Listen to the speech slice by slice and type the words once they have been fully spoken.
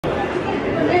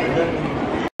Hello.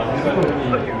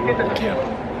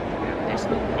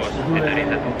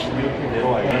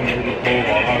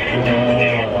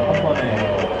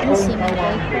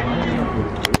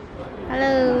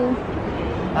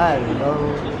 Hello.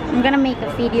 I'm gonna make a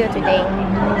video today.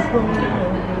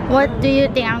 What do you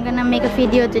think? I'm gonna make a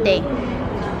video today.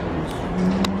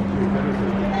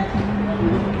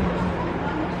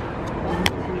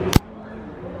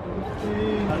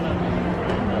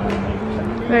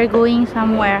 We're going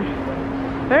somewhere.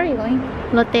 Where are you going?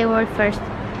 Lotte World first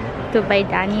to buy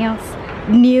Daniel's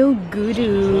new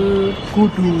guru.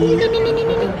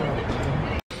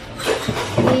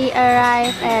 We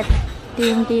arrived at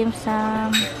Dim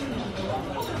Sum.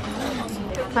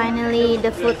 Finally,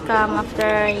 the food come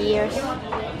after years.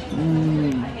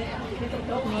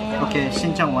 Yeah. Okay,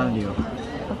 신청 완료.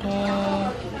 Okay.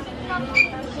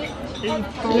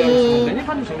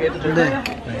 네.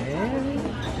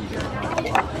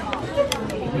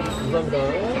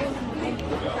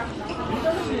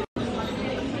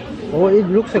 Oh, it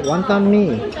looks like wonton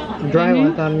mee. Dry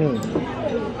wonton mee.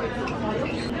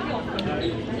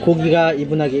 고기가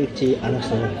이분하게 익지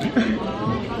않았어요.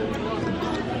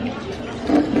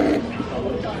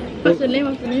 Maksudnya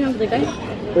maksudnya kan?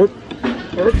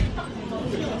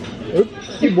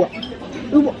 이거 뭐야?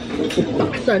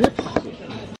 박살이야?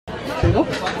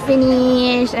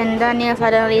 Finish, and Daniel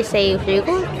suddenly say, should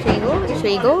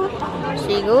we go?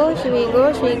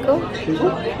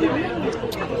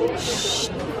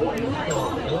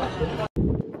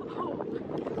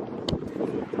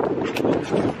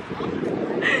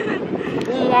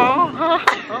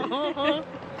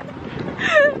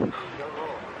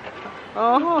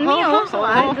 Me also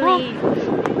ugly.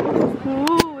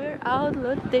 Ooh, we're out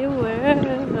Lotte World.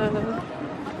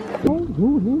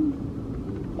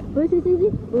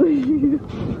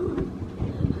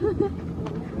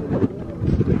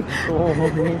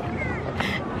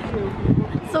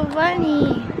 So funny.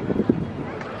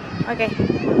 Okay,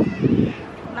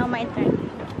 now my turn.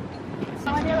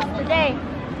 Model of the day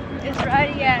is right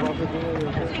again.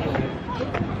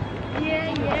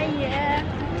 Yeah.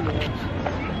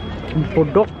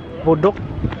 보독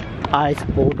아이스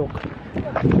보독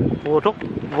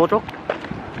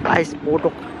아이스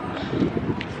보독.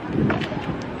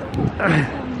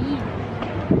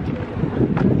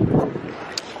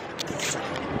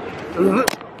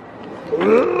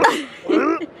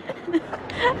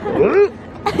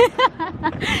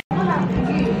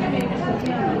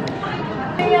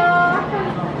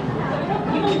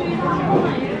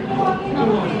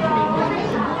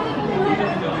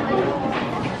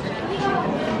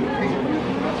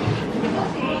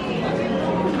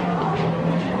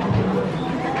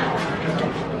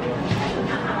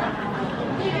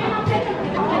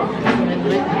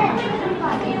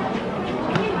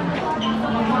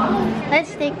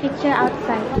 Let's take picture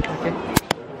outside. Okay.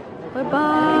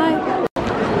 Bye.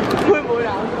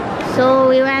 So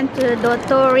we went to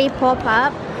Dotori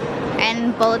pop-up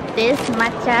and bought this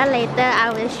matcha. Later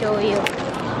I will show you.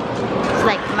 It's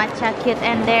like matcha cute,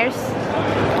 and there's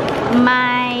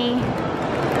my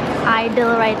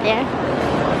idol right there.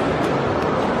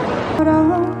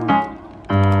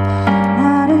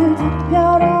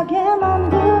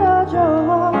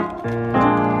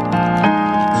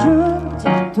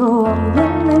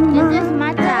 Is this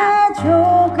matcha?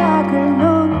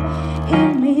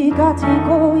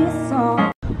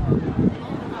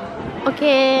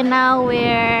 Okay, now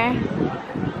we're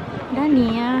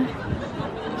Dania.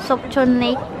 Seokchon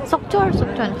Lake.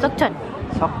 Seokchon.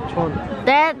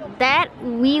 That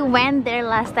we went there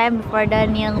last time before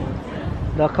Daniel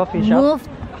The coffee shop. moved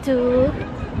to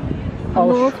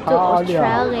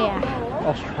Australia.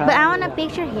 But I want a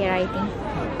picture here, I think.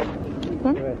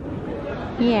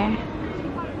 Here.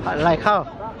 Like how?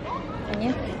 Can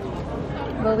you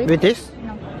go With this?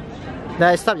 No.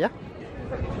 That stop, yeah?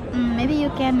 Maybe you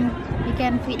can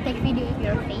take video of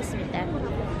your face with that.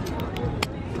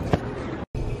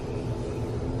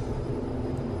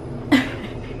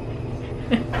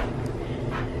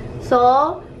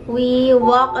 So we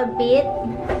walk a bit.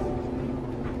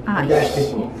 There's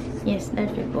people. Yes,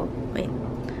 there's people. Wait.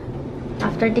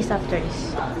 After this.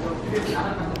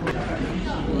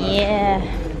 Yeah.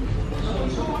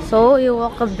 So we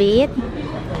walk a bit.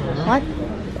 What?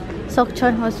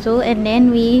 Seokchon Hosu, and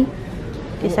then we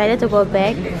decided to go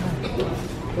back.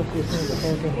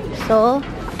 So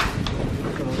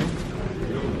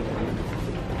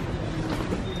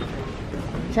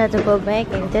decided to go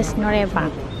back and just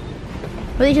norebang.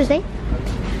 What did you say?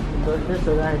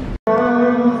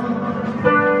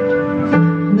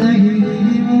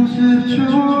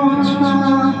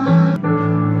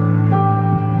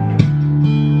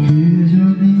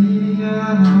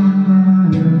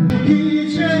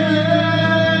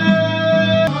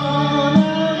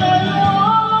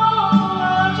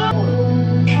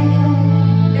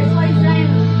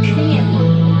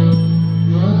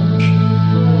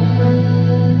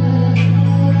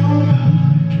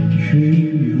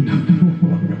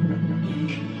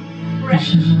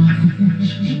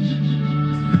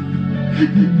 Tell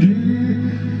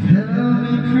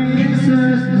me,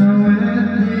 princess, now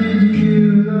when did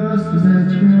you last let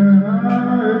your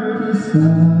heart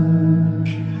decide?